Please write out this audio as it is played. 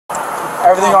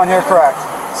Everything on here correct.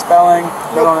 Spelling,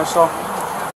 middle initial.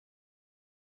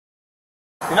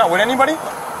 You're not with anybody? I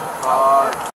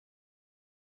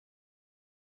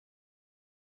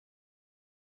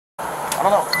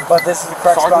don't know. But this is the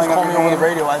correct Sergeant spelling of called me your over name. the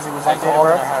radio as he was like talking to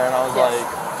her, and I was like,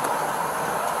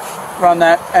 Run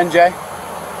that. NJ.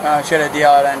 She had a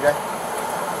DL at NJ.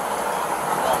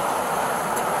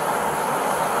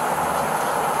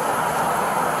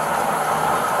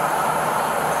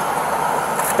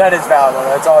 That is valid, though.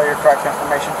 That's all your correct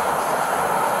information.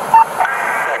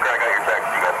 Yeah, Greg, I got your text.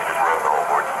 You guys can just run the whole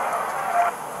board.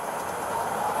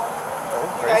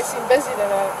 You guys seem busy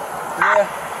tonight. Yeah.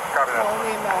 Copy I that. can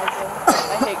only imagine.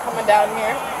 I hate coming down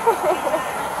here.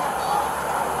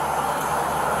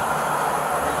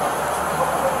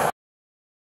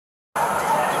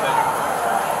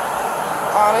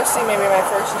 Honestly, maybe my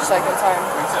first or second time.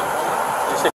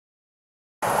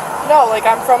 No, like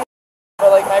I'm from,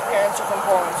 but like my parents are from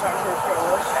Poland, so I'm pretty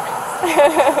Polish.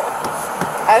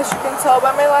 As you can tell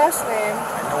by my last name.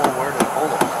 I know a word in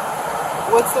Polish.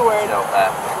 What's the word? No,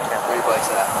 can't replace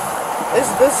that. Is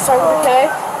this start with a K?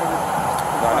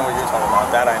 No, I know what you're talking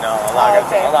about. That I know. I'm not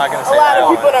gonna say a lot that of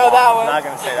people one. know that one. I'm not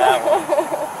gonna say that one.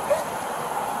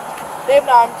 Dave,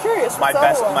 no, I'm curious. My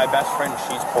What's the other one? my best friend,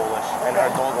 she's Polish, and her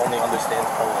dog only understands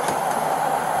Polish.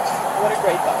 What a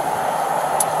great dog.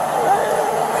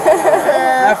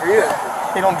 Not for you.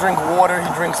 He don't drink water. He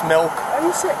drinks milk. Are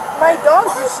you serious? My dog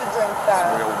used to drink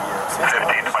that. Real weird.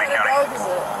 What kind of dog is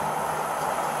it?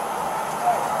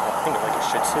 I think like a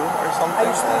Shih Tzu or something. I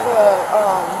used to have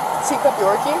a teacup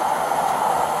Yorkie.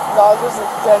 Dog was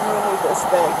genuinely this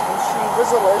big, and she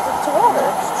was allergic to water,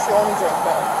 so she only drank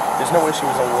milk. There's no way she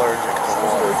was allergic to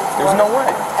water. allergic to There's no way.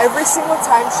 Every single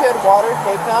time she had water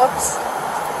hiccups,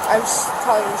 I'm just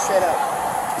telling you straight up.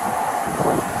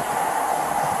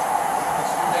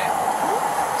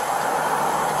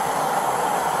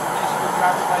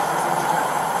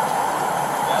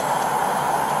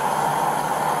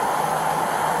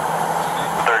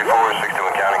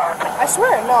 I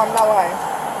swear, no, I'm not lying.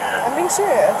 I'm being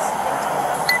serious.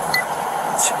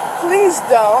 Please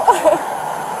don't.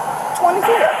 22.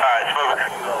 Alright, smoke.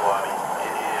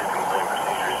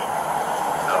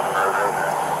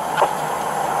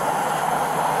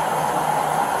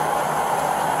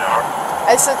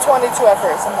 I said 22 at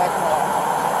first, I'm not gonna lie.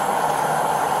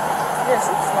 Yes,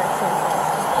 it's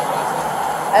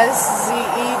 19.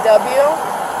 SZEW.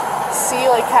 C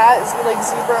like cat, Z like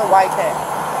zebra, YK.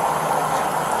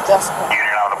 Jessica.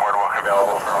 Unit on the boardwalk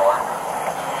available for alarm.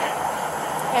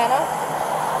 Hannah.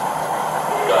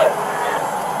 Good.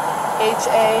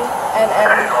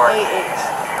 HANNAH.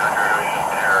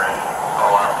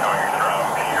 Alarm coming from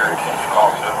Peter.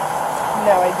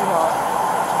 No, I do not.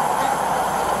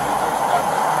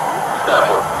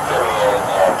 Definitely. Jimmy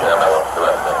and Jeremiah, the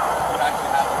rest of it.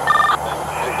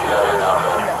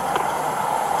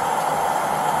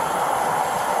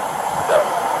 No.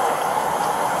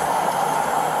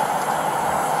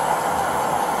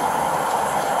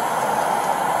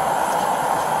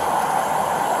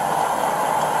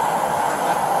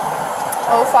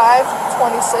 Oh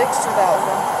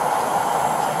 05/26/2000.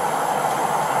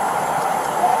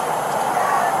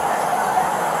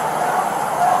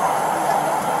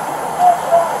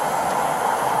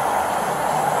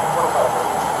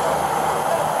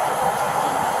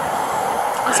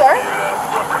 I'm sorry?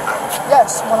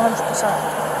 Yes, 100%.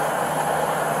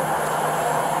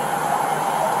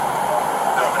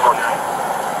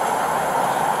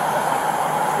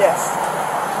 Yes.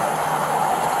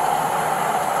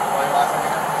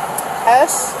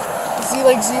 S, Z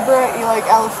like zebra, E like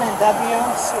elephant, W,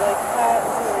 C like cat,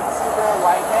 Z like zebra,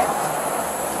 YK.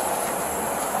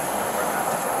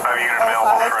 Are you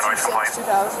available for a noise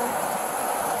 05/26/2000.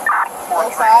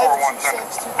 complaint?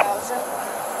 05/26/2000.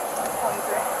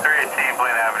 318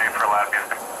 Blaine Avenue for Latvia.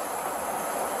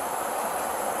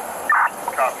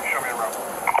 Copy, show me around.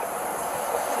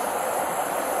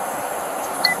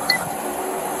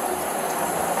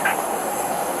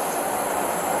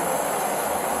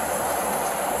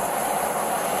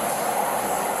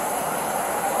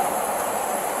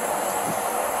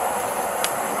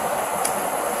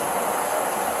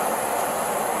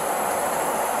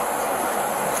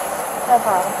 No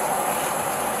problem.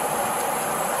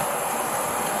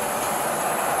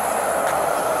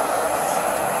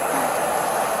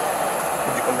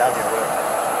 Did you come down here with?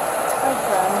 My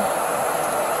friend.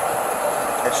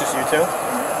 It's just you two?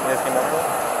 You guys came down here?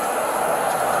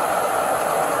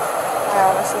 I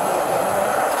honestly hate being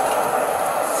here.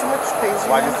 Too much craziness.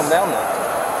 Why'd you come down then?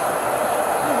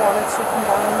 I wanted to come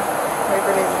down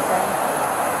Labor Day weekend.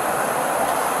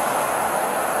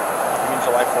 You mean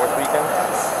July 4th weekend?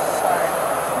 Yes, sorry.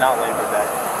 Not Labor Day.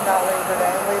 Not Labor Day.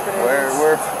 Labor Day.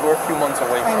 We're a few months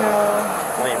away I from know.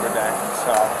 Labor Day,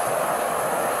 so.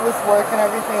 With work and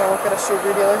everything, I work at a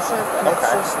Subaru dealership, and it's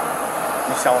Okay. just.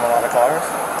 You selling a lot of cars?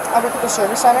 I work at the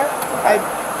service center.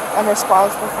 I'm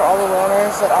responsible for all the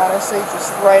loaners that honestly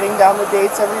just writing down the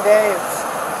dates every day. It's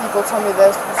people tell me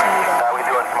this, people tell me that. How we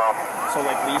doing, Simone? So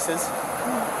like leases?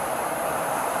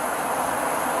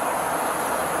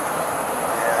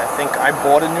 Yeah, I think I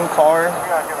bought a new car.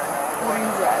 What do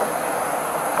you drive?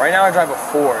 Right now I drive a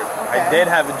Ford. I Okay. did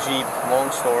have a Jeep,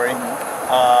 long story.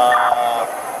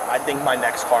 I think my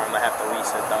next car I'm gonna have to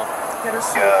lease it though. Get a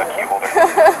Subaru. Key holder.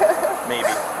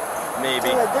 Maybe.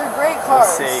 Maybe. Yeah, they're great cars.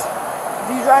 We'll see.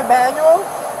 Do you drive manual?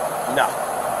 No.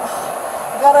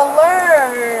 You gotta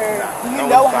learn. No, Do you no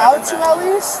know one's how driving to manual.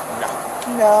 at least? No.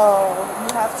 No, you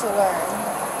have to learn.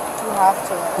 You have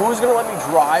to learn. Who's gonna let me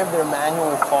drive their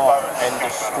manual car and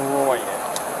destroy it?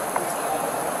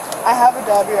 I have a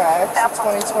WRX, a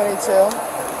 2022,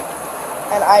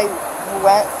 and I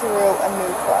went through a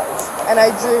new class. And I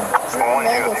drove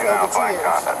manual for over 2 years.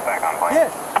 Yeah.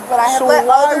 But I have So let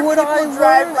why other would people I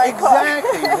drive learn? my car.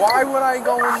 Exactly. Why would I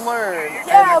go and learn?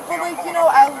 Yeah, but like, you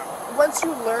know, once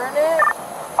you learn it,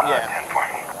 Yeah.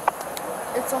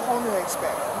 it's a whole new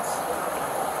experience.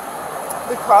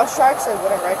 The cross tracks I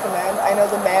wouldn't recommend. I know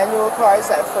the manual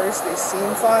cars at first they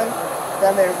seem fun,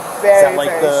 then they're Is very, that like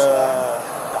very slow.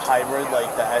 the hybrid,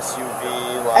 like the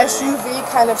SUV, like SUV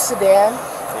kind of sedan.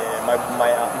 Yeah, my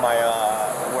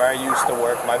where I used to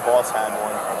work, my boss had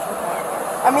one.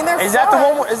 I mean, they're Is fun. that the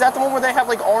one? Is that the one where they have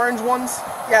like orange ones?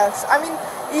 Yes. I mean,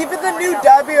 even the new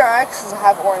WRXs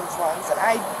have orange ones, and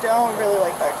I don't really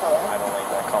like that color. I don't like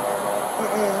that color at all.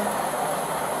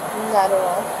 Not at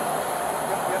all.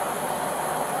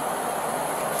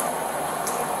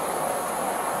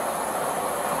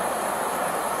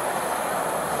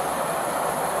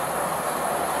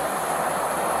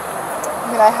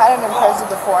 I mean, I had an Impreza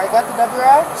before I got the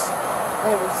WRX,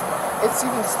 and it's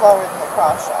even slower than the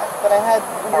cross track, but I had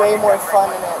way more fun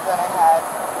in it than I had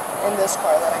in this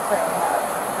car that I currently have.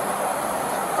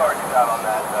 Sorry to down on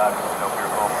that. No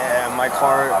vehicle. Yeah, my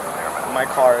car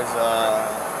is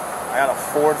I got a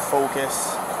Ford Focus.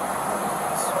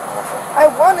 It's awful.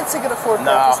 I wanted to get a Ford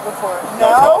No. Focus before.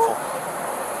 No, it's awful.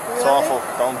 Really? It's awful.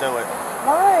 Don't do it.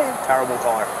 Why? Terrible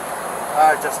car.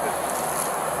 Just good.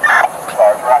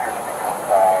 Cars, we're out here speaking with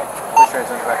insurance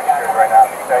investigators right now.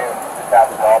 Can you tell you the tab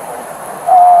is off?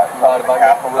 Right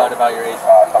about your age.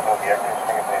 Something with the air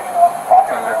conditioning station.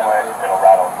 Walking a certain way, it'll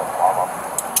rattle and stuff almost.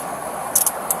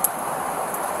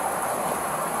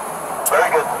 Very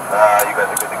good. You guys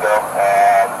are good to go.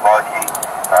 And Marky,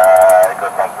 it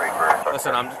goes on 3 for.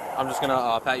 Listen, I'm just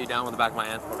gonna pat you down with the back of my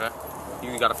hand, okay?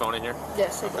 You got a phone in here?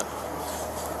 Yes, I do.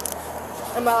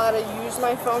 Am I allowed to use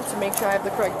my phone to make sure I have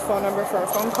the correct phone number for a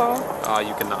phone call?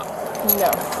 You cannot.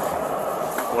 No.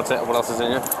 What's it? What else is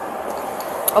in here?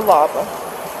 A lava.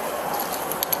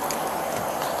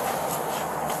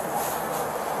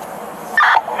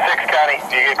 County,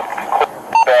 do you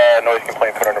get noise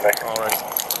complaint put under me? Alright.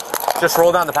 Just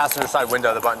roll down the passenger side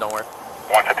window. The button don't work.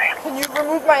 150. Can you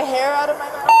remove my hair out of my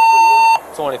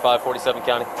mouth? 25, 47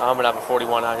 county. I'm gonna have a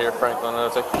 41 out here, Franklin.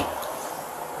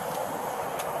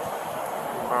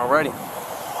 Alrighty.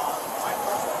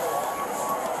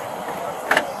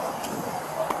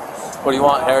 What do you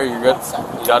want, Harry? You good?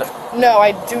 You got it? No,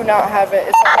 I do not have it.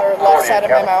 It's on the left side of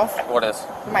my mouth. What is?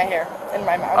 My hair in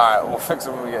my mouth. Alright, we'll fix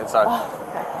it when we get inside.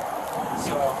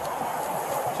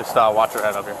 Just watch your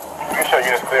head up here. You can show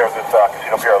units clear of this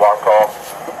Casino Pier alarm call.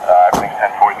 Everything's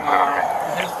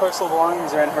 1040. His personal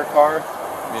belongings are in her car.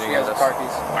 You She didn't has get the this? car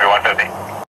keys. 150.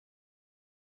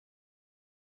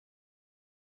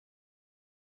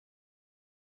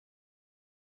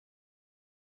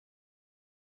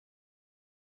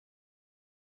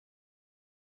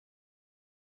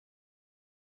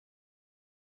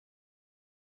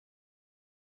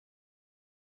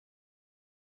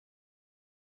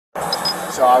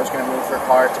 So I was going to move her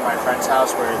car to my friend's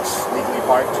house where it's legally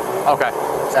parked. Okay.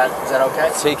 Is that okay?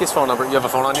 Take his phone number. You have a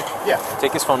phone on you? Yeah.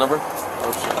 Take his phone number.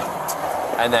 Oh, shit.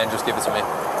 And then just give it to me. I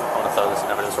want to throw this in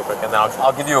evidence real quick. And then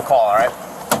I'll give you a call, alright?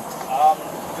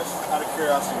 Just out of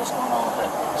curiosity, what's going on with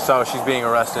it? So she's being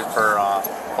arrested for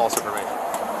false information.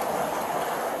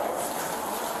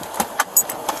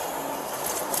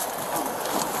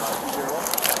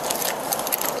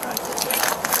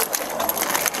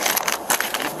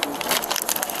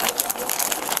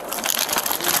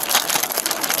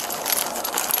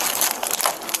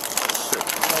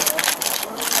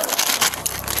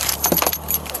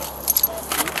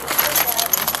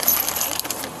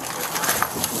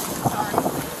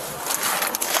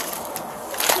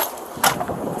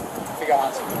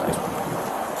 gallons.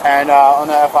 And on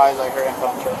the FI is like her info.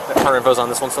 Her info's on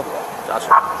this one still? Gotcha.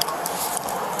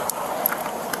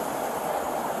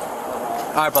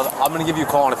 Alright, brother, I'm going to give you a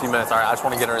call in a few minutes, alright? I just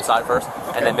want to get her inside first,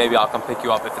 and then maybe I'll come pick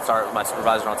you up if it's alright with my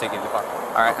supervisor and I'll take you to the car.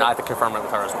 Alright, and I have to confirm it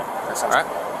with her as well. Alright?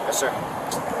 Yes, sir.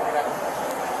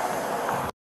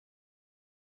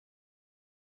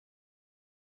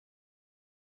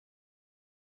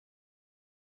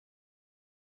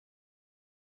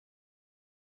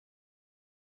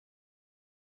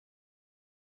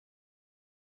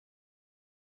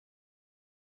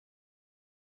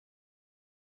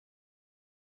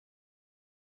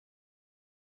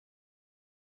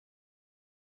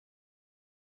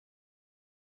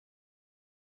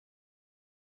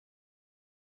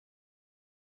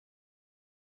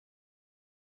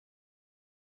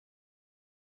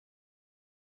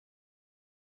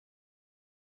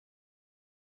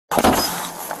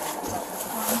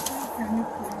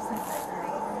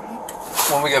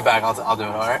 When we get back, I'll do it,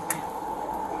 alright?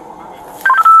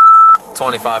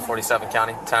 2547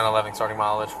 County, 1011 starting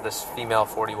mileage for this female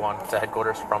 41 to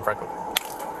headquarters from Franklin.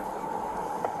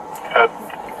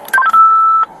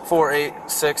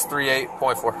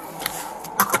 48638.4.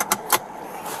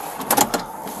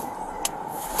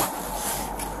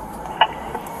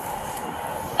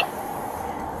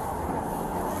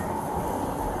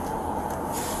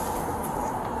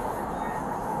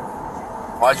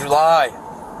 Why'd you lie?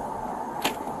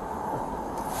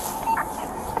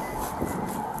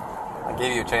 I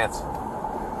gave you a chance.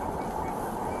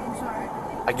 I'm sorry.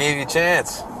 I gave you a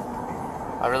chance.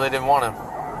 I really didn't want him.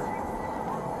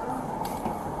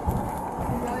 You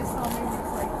really saw me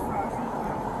just like crossing.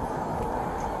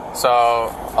 So,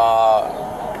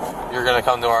 you're gonna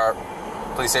come to our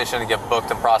police station and get booked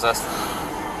and processed,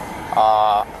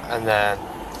 and then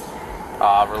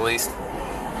released.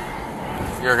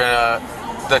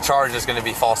 The charge is gonna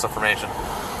be false information.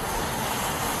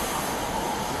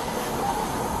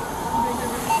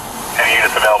 Any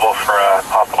units available for a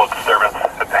possible disturbance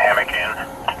at the Hammock Inn?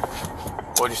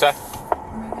 What'd you say? Am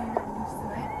I gonna get released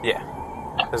tonight? Yeah.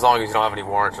 As long as you don't have any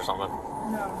warrants or something. No,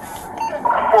 never.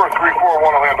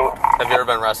 4341 will handle it. Have you ever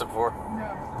been arrested before? No.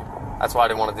 That's why I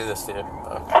didn't want to do this to you. It's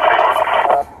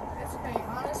okay.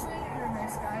 Honestly, you're a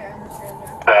nice guy. I understand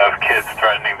that. Have kids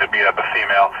threatening to beat up a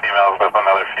female with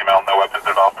another female, no weapons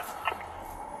involved.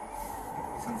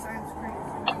 Sometimes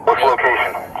crazy. What's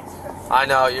location? I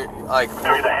know, you're like,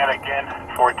 Through the Hammock Inn,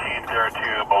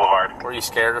 1402 Boulevard. were you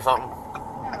scared or something? No.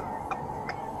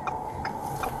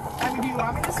 I mean, do you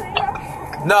want me to say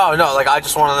that? No, like, I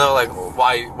just want to know, like,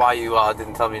 why you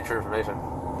didn't tell me the true information. Can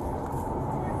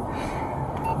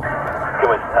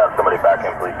we have somebody back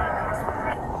in, please?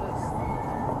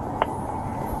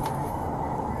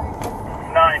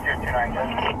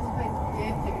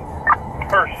 9229.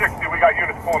 First 60, we got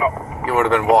units pulling up. You would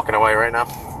have been walking away right now.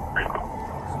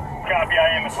 Copy, I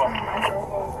am as well.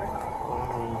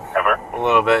 Ever? A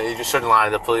little bit. You just shouldn't lie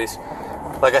to the police.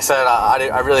 Like I said,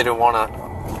 I really didn't want to. No,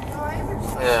 I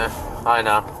understand. Yeah, I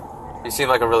know. You seem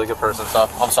like a really good person, so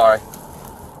I'm sorry. I'm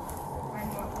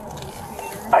not one of those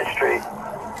haters. High Street.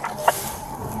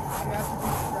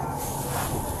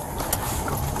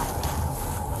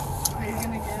 Are you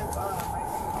gonna give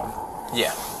my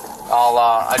Yeah.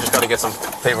 I just got to get some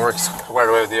paperwork squared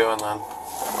away with you, and then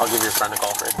I'll give your friend a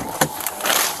call for you.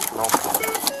 No.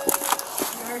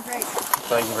 You're great.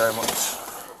 Thank you very much.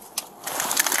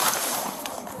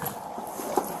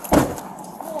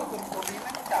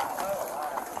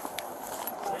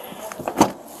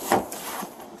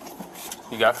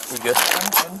 You good?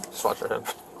 Just watch your head.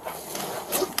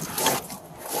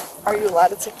 Are you allowed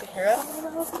to take the hair out of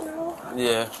the hospital?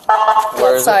 Yeah.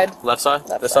 Left side. Left side?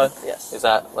 Left This side, side? yes. Is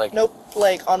that like Nope,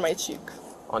 like on my cheek.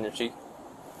 on your cheek?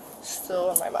 Still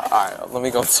on my mouth. Alright, let me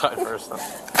go inside first then.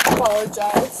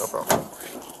 Apologize. No problem.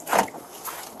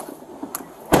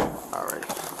 Alright.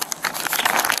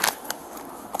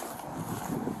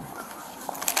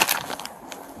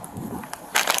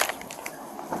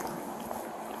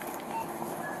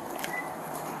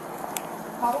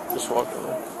 Just walk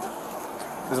over.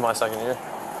 This is my second year.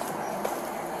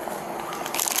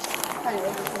 How do you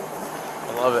like it?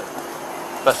 I love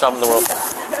it. Best job in the world.